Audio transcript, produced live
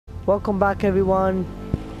Welcome back everyone,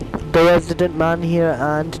 the Resident Man here,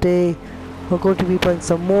 and today we're going to be playing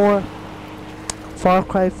some more Far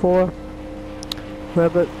Cry 4.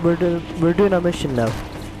 We're doing a mission now.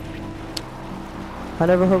 I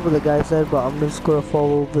never heard what the guy said, but I'm just gonna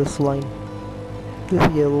follow this line. This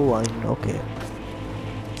yellow line, okay.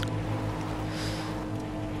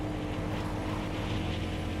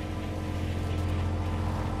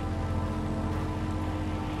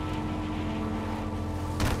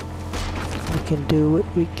 We can do it,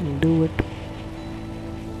 we can do it.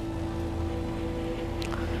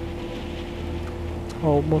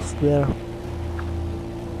 Almost there.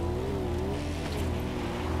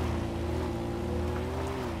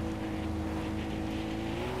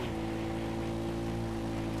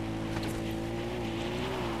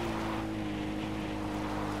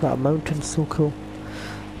 That mountain's so cool.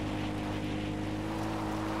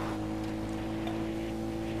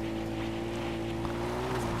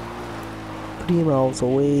 Miles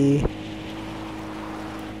away.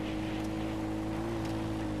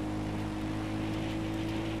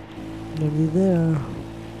 Nearly there.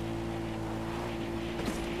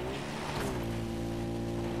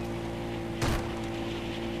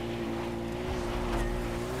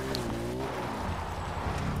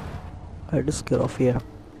 Alright, just get off here.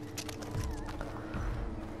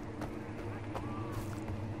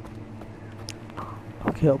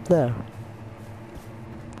 Okay, up there.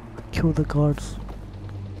 Kill the guards.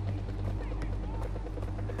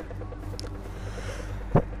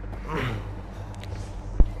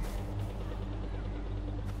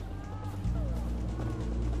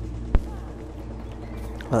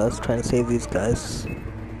 Let's try and save these guys.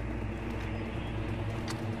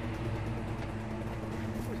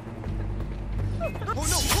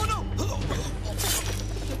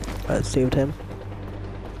 I saved him.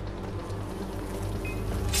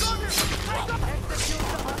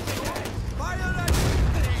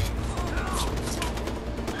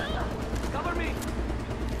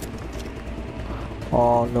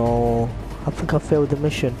 Oh no, I think I failed the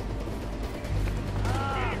mission.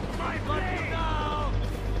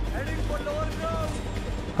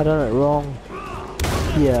 I done it wrong.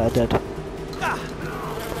 Yeah, I did.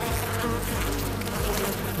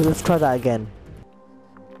 But let's try that again.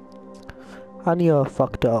 I knew I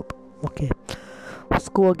fucked up. Okay, let's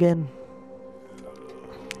go again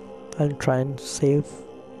and try and save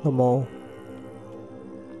them all.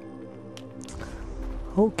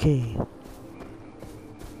 Okay.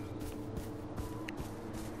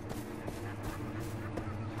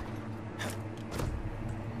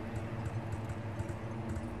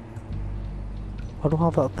 I don't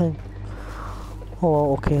have that thing.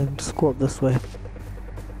 Oh, okay, just go up this way.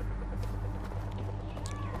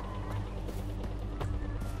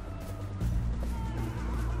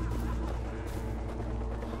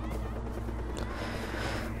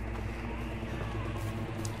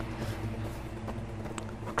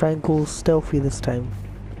 Try and go stealthy this time.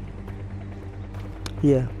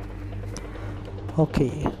 Yeah.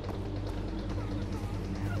 Okay.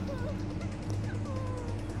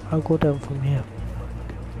 I'll go down from here.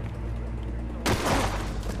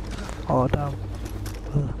 Oh damn.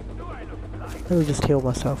 Let me just heal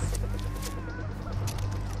myself.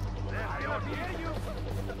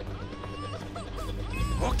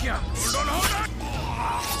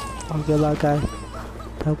 I'll get that guy.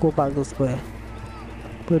 I'll go back this way.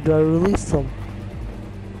 But do I release them?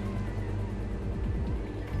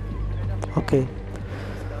 Okay.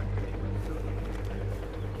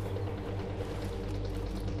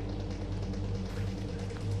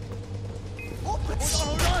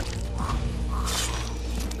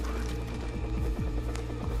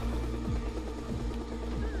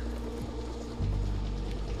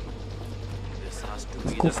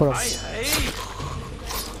 Let's go for them.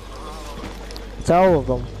 It's all of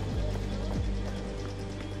them.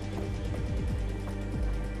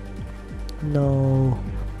 No.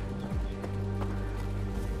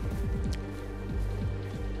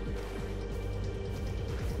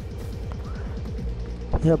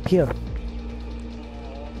 Up here.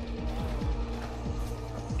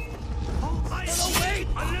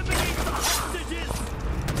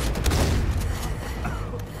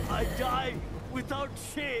 I die without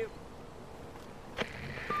shame.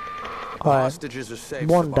 Hostages are safe.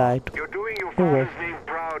 One died. You're doing your father's name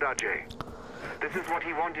proud, Ajay. This is what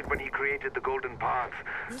he wanted when he created the Golden Path,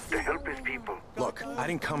 to help his people. Look, I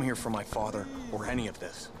didn't come here for my father or any of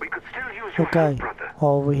this. We could still use your Okay, help, brother.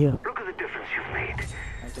 over here. Look at the difference you've made.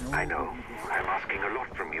 I know, I'm asking a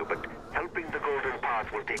lot from you, but helping the Golden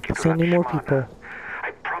Path will take you to So many more Lakshmana. people.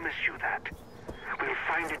 I promise you that. We'll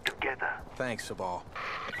find it together. Thanks, Sabal.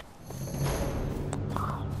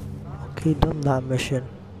 Okay, done that mission.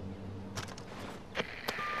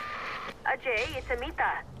 Ajay, it's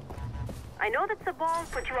Amita. I know that Sabal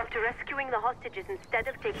put you up to rescuing the hostages instead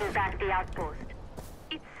of taking back the outpost.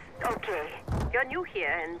 It's okay. You're new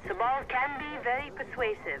here, and Sabal can be very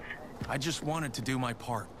persuasive. I just wanted to do my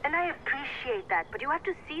part. And I appreciate that, but you have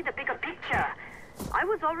to see the bigger picture. I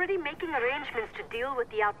was already making arrangements to deal with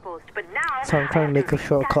the outpost, but now So I'm trying to make a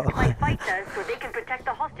shortcut. my fighters so they can protect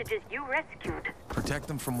the hostages you rescued. Protect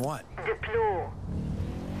them from what? Deplo.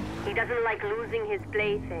 He doesn't like losing his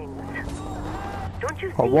playthings. Don't you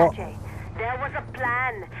see, what? Ajay? There was a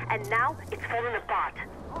plan, and now it's fallen apart.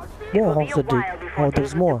 It More will be a hostages. while before Oh,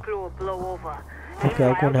 there's things more. with Deplo blow over. Okay,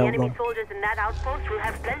 I'll go and Meanwhile, the help enemy them. soldiers in that outpost will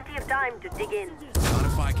have plenty of time to dig in. Not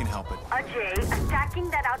if I can help it. Ajay, attacking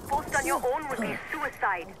that outpost on your own would be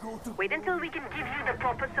suicide. Wait until we can give you the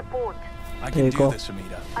proper support. I There can you do go. this,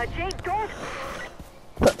 Amita. Ajay, don't...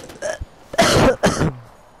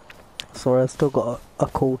 Sorry, I still got a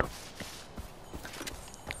cold.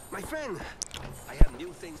 My friend, I have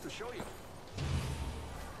new things to show you.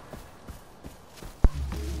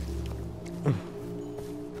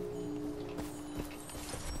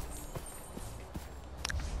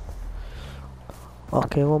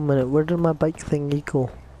 Okay, 1 minute. Where did my bike thingy go?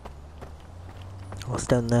 Oh, it's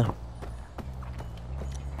down there.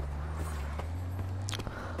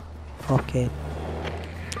 Okay.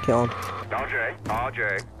 Get on.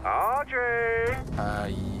 RJ.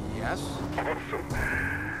 Yes? Awesome.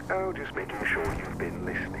 Oh, just making sure you've been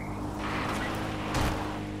listening.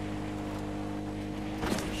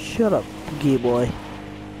 Shut up, gay boy.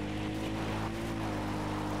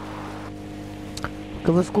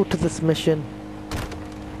 Okay, let's go to this mission.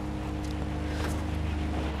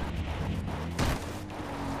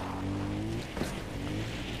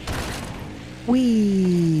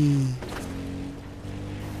 Whee!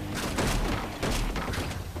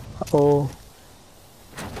 Uh-oh.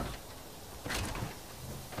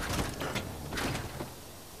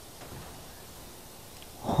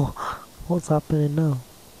 What's happening now?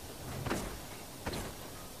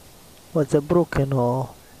 Was it broken or?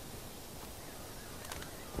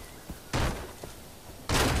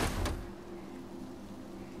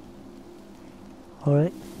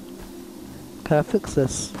 Alright. Can I fix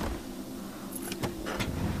this?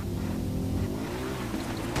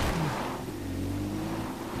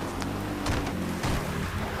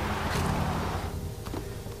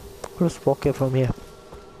 Let's walk it from here.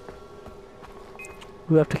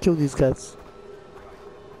 We have to kill these guys.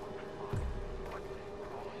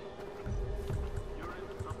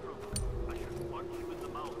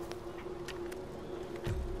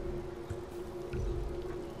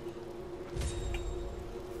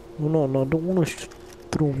 Oh, no, don't want to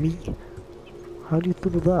throw me. How do you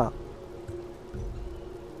throw that?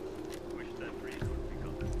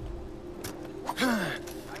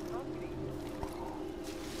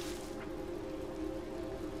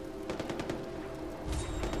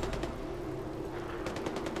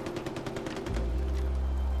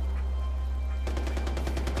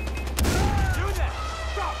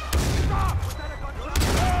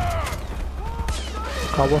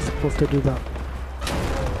 I was supposed to do that.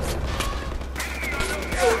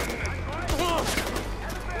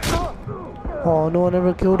 Oh, no one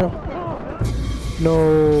ever killed him.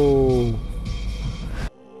 No.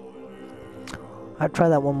 I'll try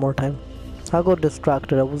that one more time. I got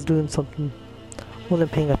distracted. I was doing something.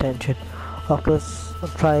 Wasn't paying attention. Okay, let's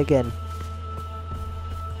try again.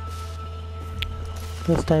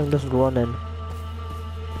 This time just run in.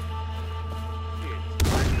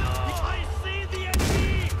 I see the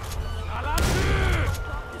enemy!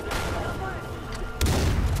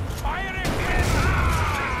 Firing!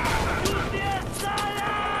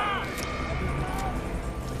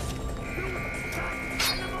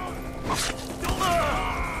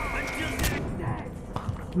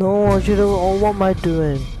 No, I should have. Oh, what am I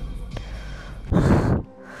doing? I'm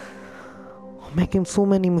making so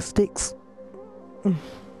many mistakes.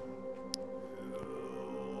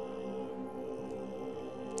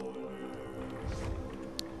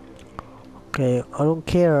 Okay, I don't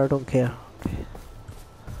care. Okay.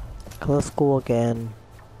 Let's go again.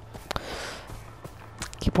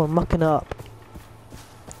 Keep on mucking up.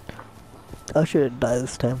 I shouldn't die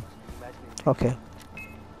this time. Okay.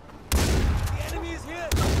 The enemy is here!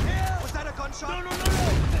 Here! Was that a gunshot? No!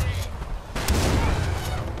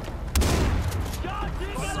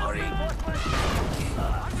 Sorry.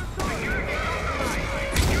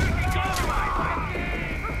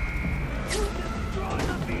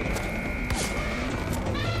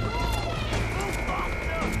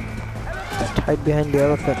 Hide behind the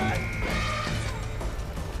elephant.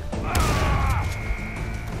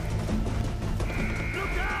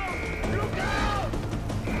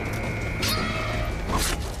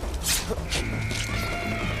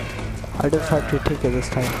 I just had to take it this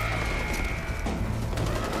time.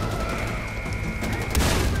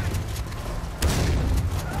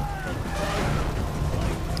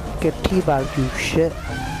 Get teabagged, you shit.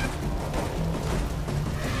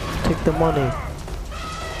 Take the money.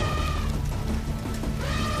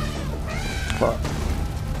 What?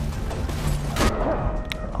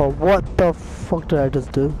 Oh, what the fuck did I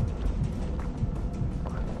just do?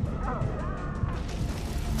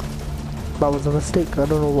 That was a mistake. I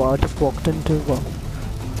don't know what I just walked into, but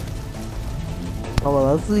oh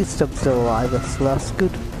well, at least I'm still alive, so that's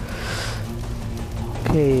good.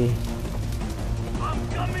 Okay. I'm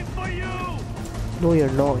coming for you! No, you're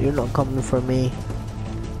not. You're not coming for me.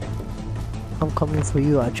 I'm coming for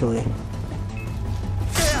you, actually.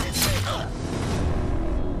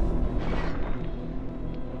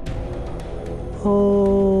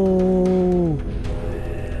 Oh,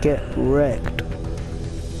 get wrecked.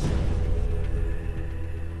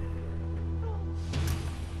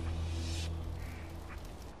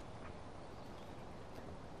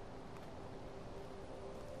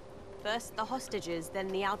 First the hostages, then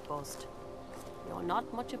the outpost. You're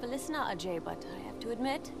not much of a listener, Ajay, but I have to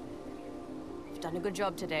admit, you've done a good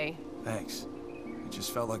job today. Thanks. It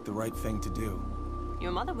just felt like the right thing to do.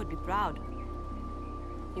 Your mother would be proud.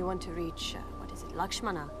 You want to reach, what is it,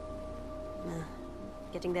 Lakshmana?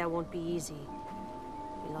 Getting there won't be easy.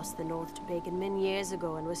 We lost the north to pagan men years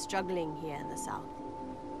ago and we're struggling here in the south.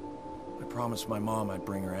 I promised my mom I'd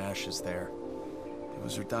bring her ashes there. It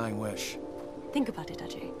was her dying wish. Think about it,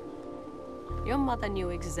 Ajay. Your mother knew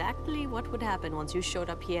exactly what would happen once you showed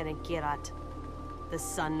up here in Kirat. The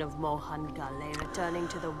son of Mohan Ghale returning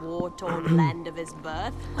to the war-torn land of his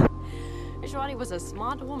birth. Ishwari was a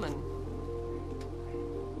smart woman.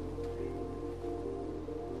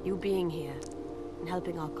 You being here and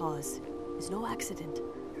helping our cause is no accident.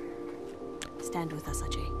 Stand with us,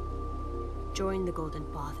 Ajay. Join the Golden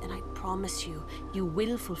Path, and I promise you, you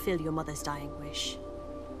will fulfill your mother's dying wish.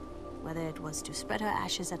 Whether it was to spread her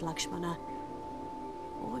ashes at Lakshmana,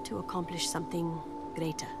 or to accomplish something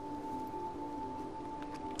greater.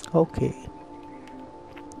 Okay.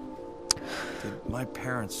 Did my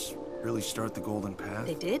parents really start the Golden Path?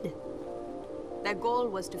 They did. Their goal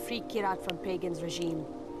was to free Kirat from Pagan's regime.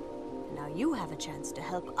 And now you have a chance to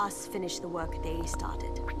help us finish the work they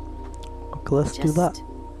started. Okay, let's do that.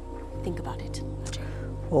 Just think about it,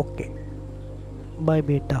 Ajay. Okay. Bye,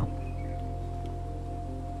 beta.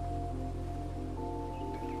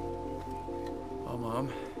 Oh, Mom.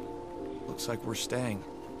 Looks like we're staying.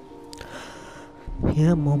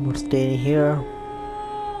 Yeah, Mom, we're staying here.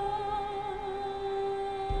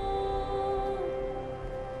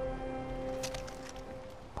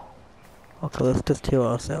 Okay, let's just heal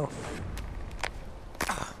ourselves.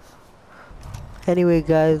 Anyway,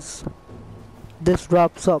 guys, this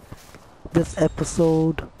wraps up this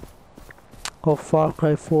episode of Far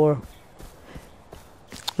Cry 4.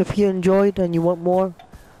 If you enjoyed and you want more,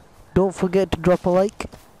 don't forget to drop a like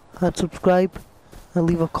and subscribe and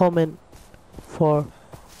leave a comment for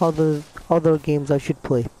other games I should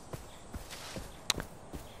play.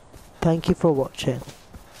 Thank you for watching.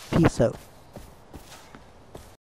 Peace out.